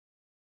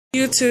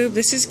YouTube,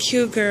 this is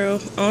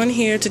Qgyrl on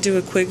here to do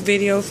a quick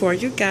video for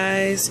you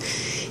guys.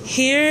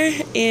 Here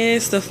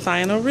is the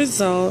final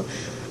result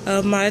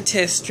of my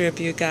test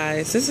strip, you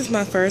guys. This is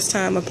my first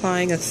time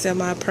applying a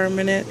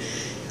semi-permanent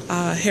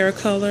hair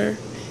color,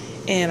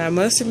 and I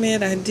must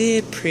admit I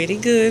did pretty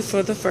good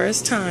for the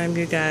first time,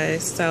 you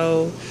guys.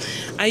 So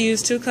I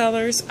used two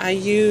colors. I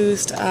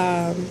used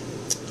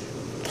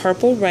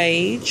Purple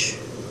Rage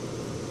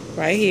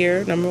right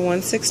here, number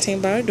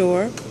 116 by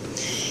Adore.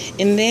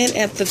 And then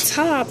at the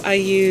top, I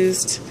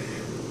used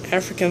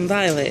African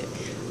Violet.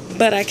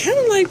 But I kind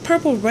of like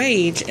Purple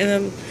Rage,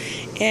 and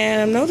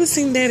I'm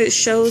noticing that it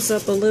shows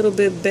up a little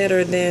bit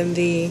better than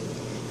the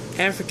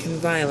African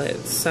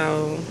Violet.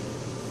 So,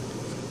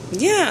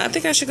 yeah, I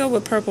think I should go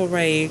with Purple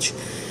Rage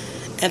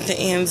at the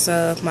ends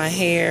of my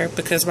hair,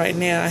 because right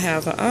now I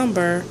have an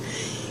umber,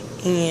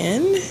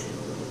 and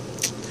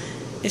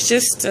it's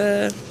just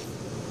a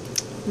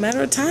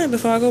matter of time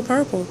before I go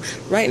purple.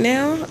 Right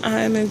now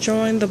I'm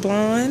enjoying the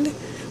blonde,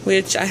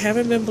 which I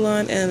haven't been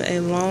blonde in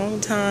a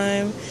long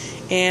time,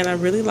 and I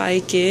really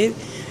like it.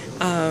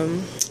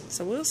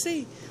 So we'll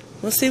see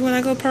when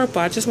I go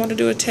purple. I just want to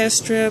do a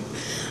test strip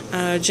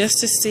just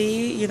to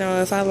see, you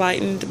know, if I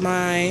lightened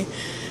my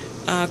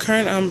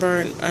current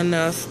umber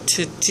enough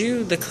to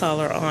do the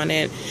color on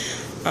it.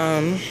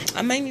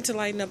 I may need to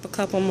lighten up a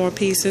couple more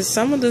pieces.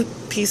 Some of the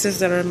pieces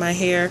that are in my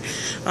hair,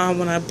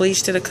 when I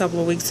bleached it a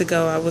couple of weeks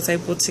ago, I was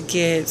able to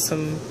get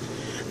some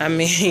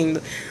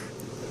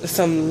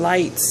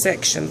light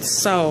sections.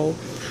 So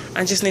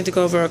I just need to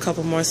go over a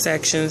couple more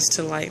sections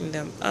to lighten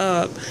them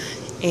up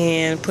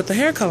and put the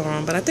hair color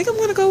on. But I think I'm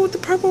going to go with the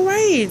Purple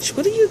Rage.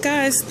 What do you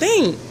guys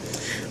think?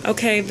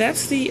 Okay,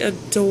 that's the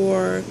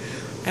Adore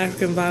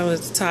African Violet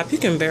at the top. You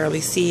can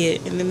barely see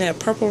it. And then that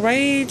Purple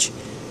Rage,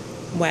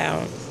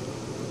 wow.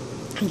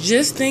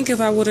 Just think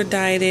if I would have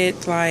dyed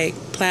it like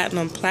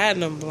platinum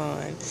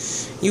blonde,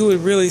 you would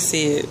really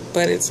see it.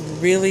 But it's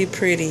really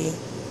pretty.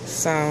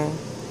 So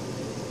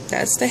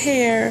that's the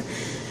hair,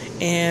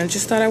 and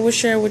just thought I would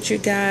share with you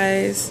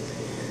guys.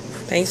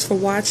 Thanks for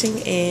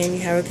watching, and you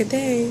have a good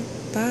day.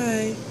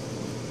 Bye.